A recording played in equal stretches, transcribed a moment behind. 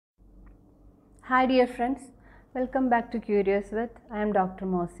Hi dear friends, welcome back to Curious With. I am Dr.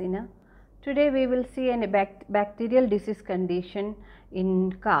 Mohsina. Today we will see a bacterial disease condition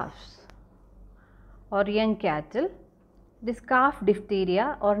in calves or young cattle. This calf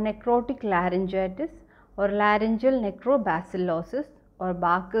diphtheria or necrotic laryngitis or laryngeal necrobacillosis or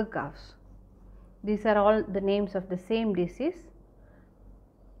Barker calves. These are all the names of the same disease.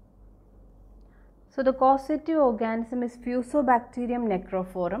 So the causative organism is Fusobacterium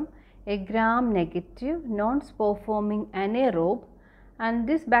necrophorum, a gram-negative, non-spore-forming anaerobe, and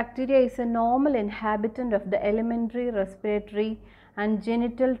this bacteria is a normal inhabitant of the alimentary, respiratory and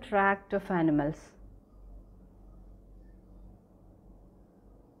genital tract of animals.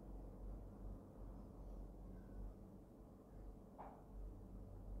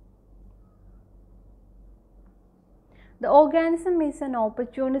 The organism is an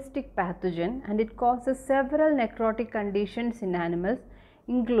opportunistic pathogen and it causes several necrotic conditions in animals,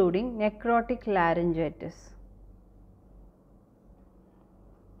 including necrotic laryngitis.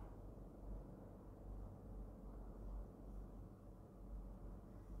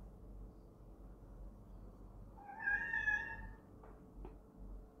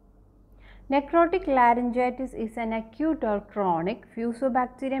 Necrotic laryngitis is an acute or chronic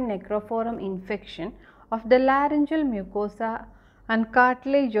Fusobacterium necrophorum infection of the laryngeal mucosa and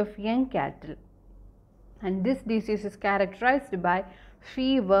cartilage of young cattle, and this disease is characterized by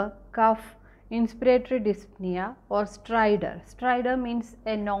fever, cough, inspiratory dyspnea or stridor. Stridor means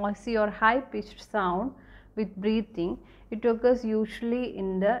a noisy or high pitched sound with breathing. It occurs usually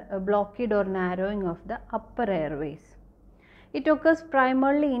in the blockade or narrowing of the upper airways. It occurs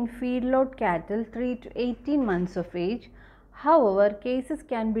primarily in feedlot cattle 3 to 18 months of age. However, cases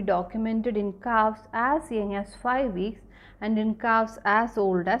can be documented in calves as young as 5 weeks and in calves as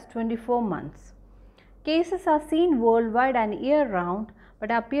old as 24 months. Cases are seen worldwide and year round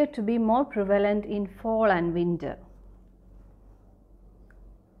but appear to be more prevalent in fall and winter.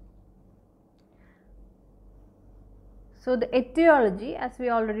 So the etiology, as we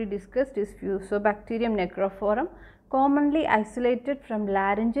already discussed, is Fusobacterium necrophorum, commonly isolated from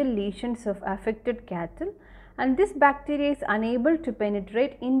laryngeal lesions of affected cattle, and this bacteria is unable to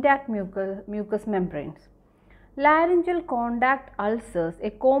penetrate intact mucous membranes. Laryngeal contact ulcers, a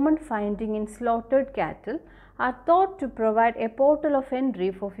common finding in slaughtered cattle, are thought to provide a portal of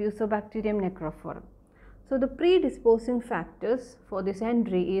entry for Fusobacterium necrophorum. So the predisposing factors for this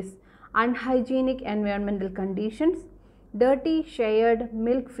entry is unhygienic environmental conditions, dirty shared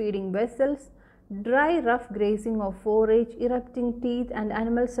milk feeding vessels, dry rough grazing of forage, erupting teeth, and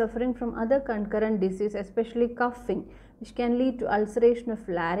animals suffering from other concurrent disease, especially coughing, which can lead to ulceration of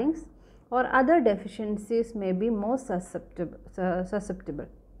larynx, or other deficiencies may be more susceptible.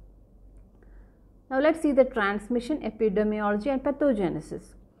 Now let us see the transmission, epidemiology and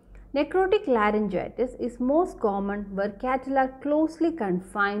pathogenesis. Necrotic laryngitis is most common where cattle are closely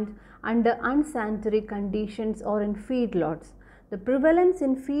confined under unsanitary conditions or in feedlots. The prevalence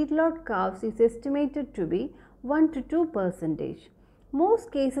in feedlot calves is estimated to be 1 to 2%.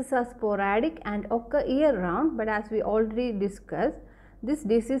 Most cases are sporadic and occur year round, but as we already discussed, this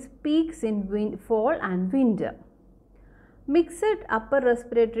disease peaks in fall and winter. Mixed upper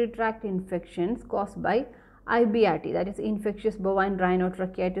respiratory tract infections caused by IBRT, that is infectious bovine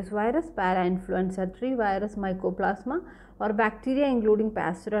rhinotracheitis virus, parainfluenza 3 virus, mycoplasma or bacteria including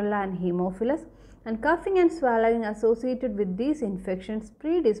Pastorella and Haemophilus, and coughing and swallowing associated with these infections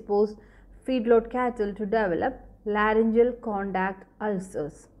predispose feedlot cattle to develop laryngeal contact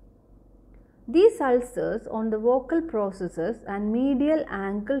ulcers. These ulcers on the vocal processes and medial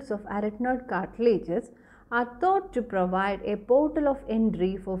ankles of arytenoid cartilages are thought to provide a portal of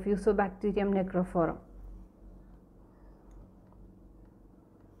entry for Fusobacterium necrophorum.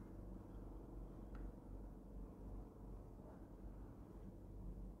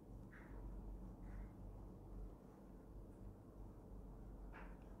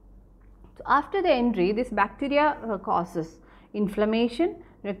 So after the entry, this bacteria causes inflammation,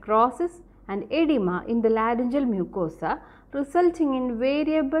 necrosis and edema in the laryngeal mucosa, resulting in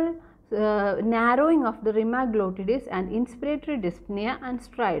variable narrowing of the rima glottidis and inspiratory dyspnea and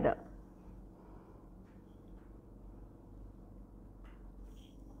stridor.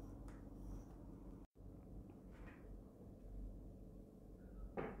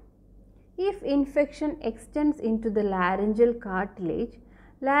 If infection extends into the laryngeal cartilage,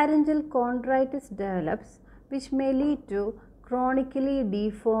 laryngeal chondritis develops, which may lead to chronically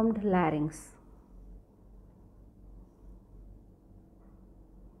deformed larynx.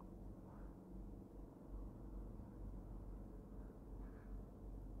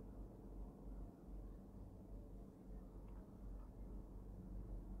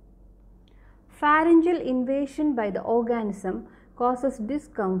 Pharyngeal invasion by the organism causes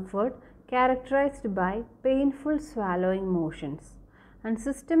discomfort characterized by painful swallowing motions, and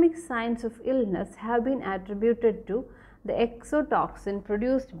systemic signs of illness have been attributed to the exotoxin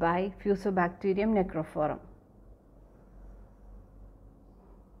produced by Fusobacterium necrophorum.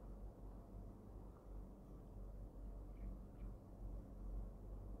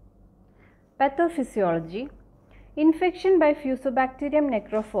 Pathophysiology. Infection by Fusobacterium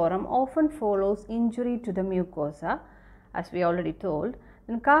necrophorum often follows injury to the mucosa, as we already told.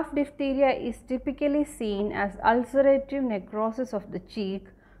 And calf diphtheria is typically seen as ulcerative necrosis of the cheek,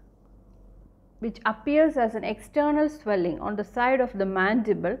 which appears as an external swelling on the side of the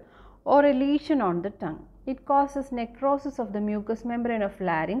mandible or a lesion on the tongue. It causes necrosis of the mucous membrane of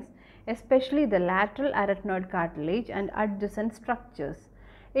larynx, especially the lateral arytenoid cartilage and adjacent structures.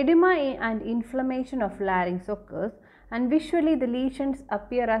 Edema and inflammation of larynx occurs, and visually the lesions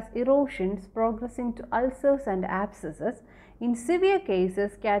appear as erosions progressing to ulcers and abscesses. In severe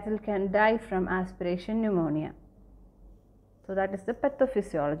cases, cattle can die from aspiration pneumonia. So that is the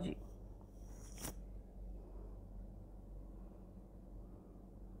pathophysiology.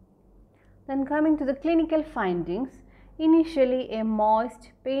 Then coming to the clinical findings, initially a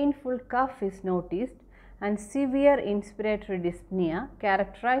moist, painful cough is noticed and severe inspiratory dyspnea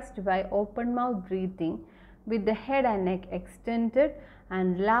characterized by open mouth breathing with the head and neck extended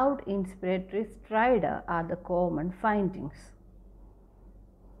and loud inspiratory stridor are the common findings.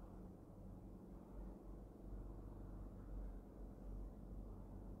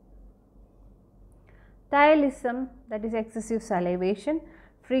 Thialism, that is excessive salivation,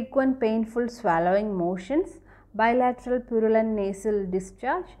 frequent painful swallowing motions, bilateral purulent nasal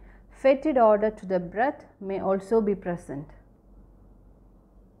discharge, fetid odor to the breath may also be present.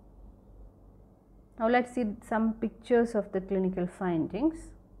 Now let us see some pictures of the clinical findings.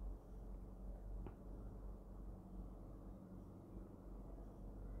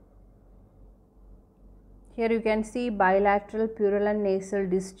 Here you can see bilateral purulent nasal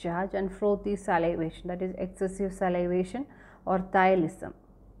discharge and frothy salivation, that is excessive salivation or thialism.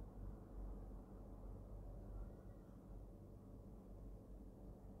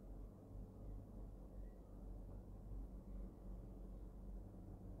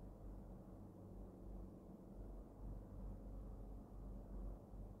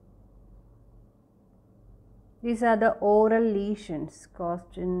 These are the oral lesions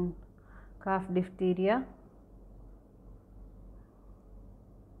caused in calf diphtheria.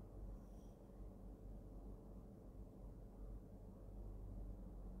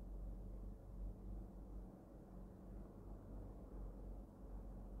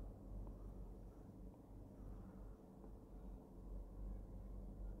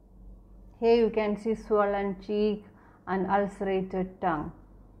 Here you can see swollen cheek and ulcerated tongue.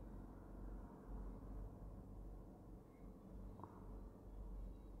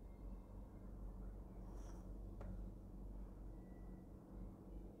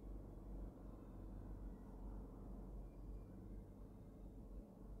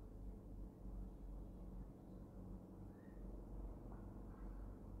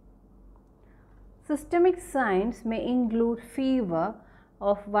 Systemic signs may include fever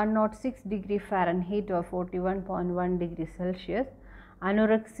of 106 degree Fahrenheit or 41.1 degree Celsius,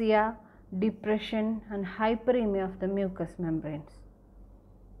 anorexia, depression and hyperemia of the mucous membranes.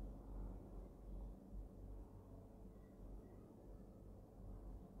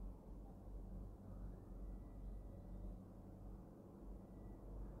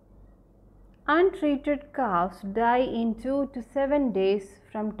 Untreated calves die in 2 to 7 days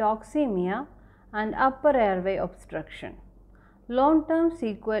from toxemia and upper airway obstruction. Long-term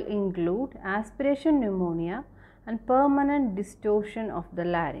sequelae include aspiration pneumonia and permanent distortion of the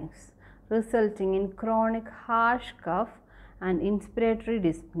larynx, resulting in chronic harsh cough and inspiratory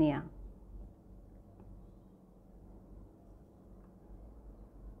dyspnea.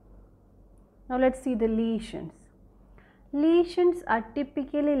 Now let us see the lesions. Lesions are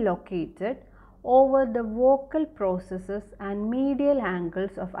typically located over the vocal processes and medial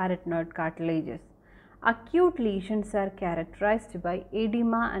angles of arytenoid cartilages. Acute lesions are characterized by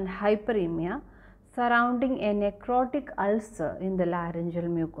edema and hyperemia surrounding a necrotic ulcer in the laryngeal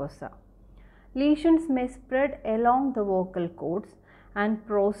mucosa. Lesions may spread along the vocal cords and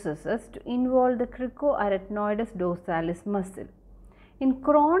processes to involve the cricoarytenoides dorsalis muscle. In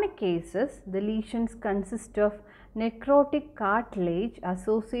chronic cases, the lesions consist of necrotic cartilage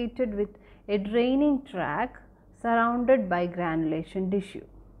associated with a draining tract surrounded by granulation tissue.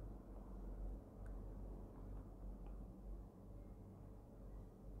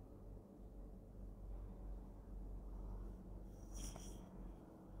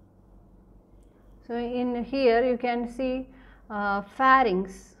 So in here you can see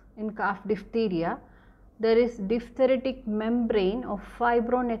pharynx in calf diphtheria. There is diphtheritic membrane of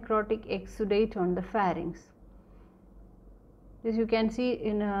fibronecrotic exudate on the pharynx. This you can see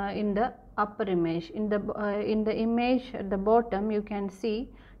in the upper image. In the image at the bottom you can see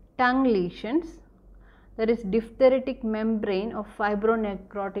tongue lesions. There is diphtheritic membrane of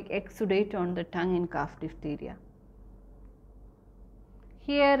fibronecrotic exudate on the tongue in calf diphtheria.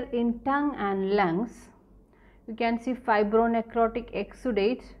 Here in tongue and lungs you can see fibronecrotic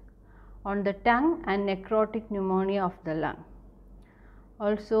exudate on the tongue and necrotic pneumonia of the lung.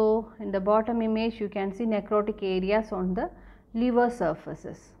 Also in the bottom image you can see necrotic areas on the liver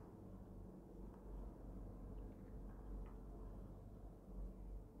surfaces.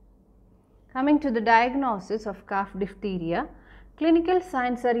 Coming to the diagnosis of calf diphtheria, clinical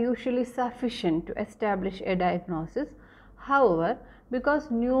signs are usually sufficient to establish a diagnosis. However,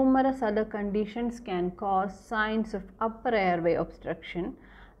 because numerous other conditions can cause signs of upper airway obstruction,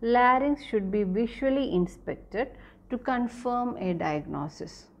 larynx should be visually inspected to confirm a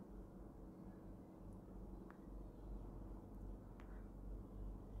diagnosis.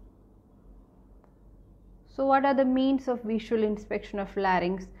 So what are the means of visual inspection of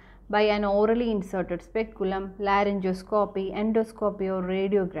larynx? By an orally inserted speculum, laryngoscopy, endoscopy or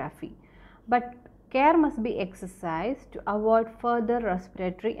radiography. But care must be exercised to avoid further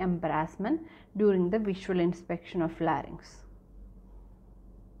respiratory embarrassment during the visual inspection of larynx.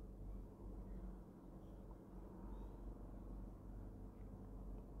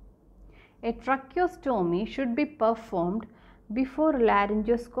 A tracheostomy should be performed before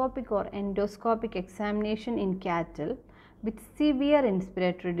laryngoscopic or endoscopic examination in cattle with severe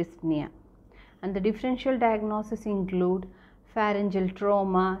inspiratory dyspnea, and the differential diagnosis include pharyngeal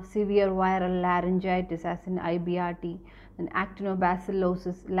trauma, severe viral laryngitis as in IBRT, then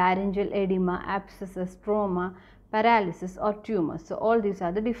actinobacillosis, laryngeal edema, abscesses, trauma, paralysis or tumors. So all these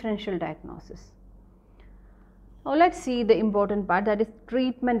are the differential diagnosis. Now let's see the important part, that is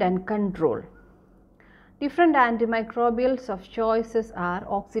treatment and control. Different antimicrobials of choices are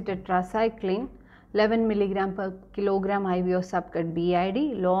oxytetracycline 11 mg per kilogram IV or subcut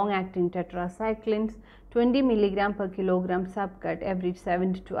BID, long acting tetracyclines 20 mg per kilogram subcut every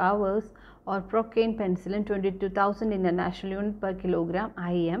 72 hours, or procaine penicillin 22,000 international unit per kilogram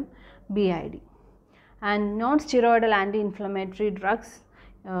IM BID. And non-steroidal anti-inflammatory drugs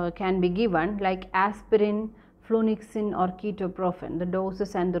can be given like aspirin, flunixin or ketoprofen. The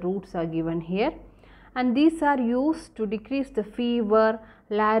doses and the routes are given here, and these are used to decrease the fever,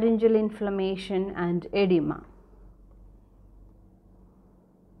 laryngeal inflammation and edema.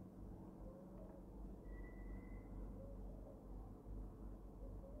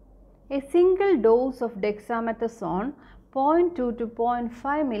 A single dose of dexamethasone 0.2 to 0.5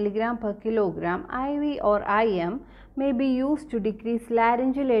 mg per kilogram IV or IM may be used to decrease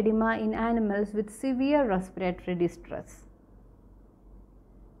laryngeal edema in animals with severe respiratory distress.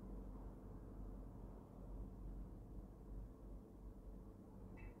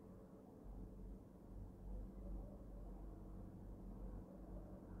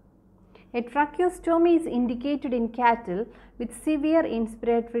 A tracheostomy is indicated in cattle with severe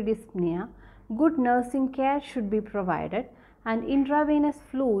inspiratory dyspnea. Good nursing care should be provided, and intravenous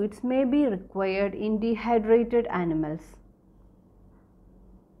fluids may be required in dehydrated animals.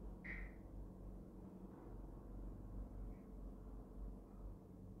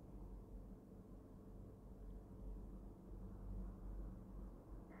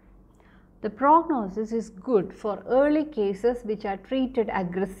 The prognosis is good for early cases which are treated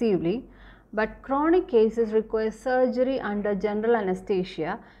aggressively, but chronic cases require surgery under general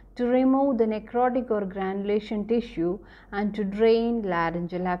anesthesia to remove the necrotic or granulation tissue and to drain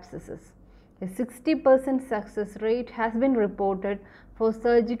laryngeal abscesses. A 60% success rate has been reported for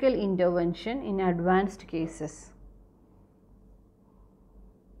surgical intervention in advanced cases.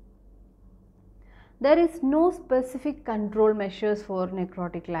 There is no specific control measures for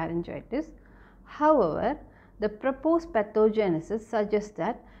necrotic laryngitis. However, the proposed pathogenesis suggests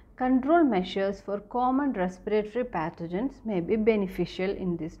that control measures for common respiratory pathogens may be beneficial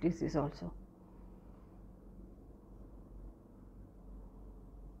in this disease also.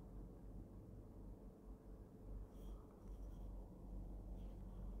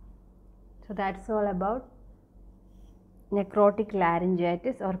 So that's all about necrotic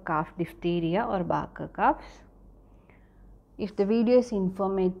laryngitis or calf diphtheria or Barker calves. If the video is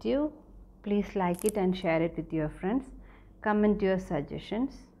informative, please like it and share it with your friends. Comment your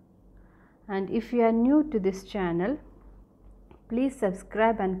suggestions. And if you are new to this channel, please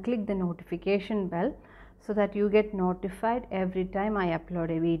subscribe and click the notification bell so that you get notified every time I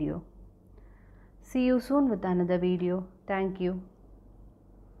upload a video. See you soon with another video. Thank you.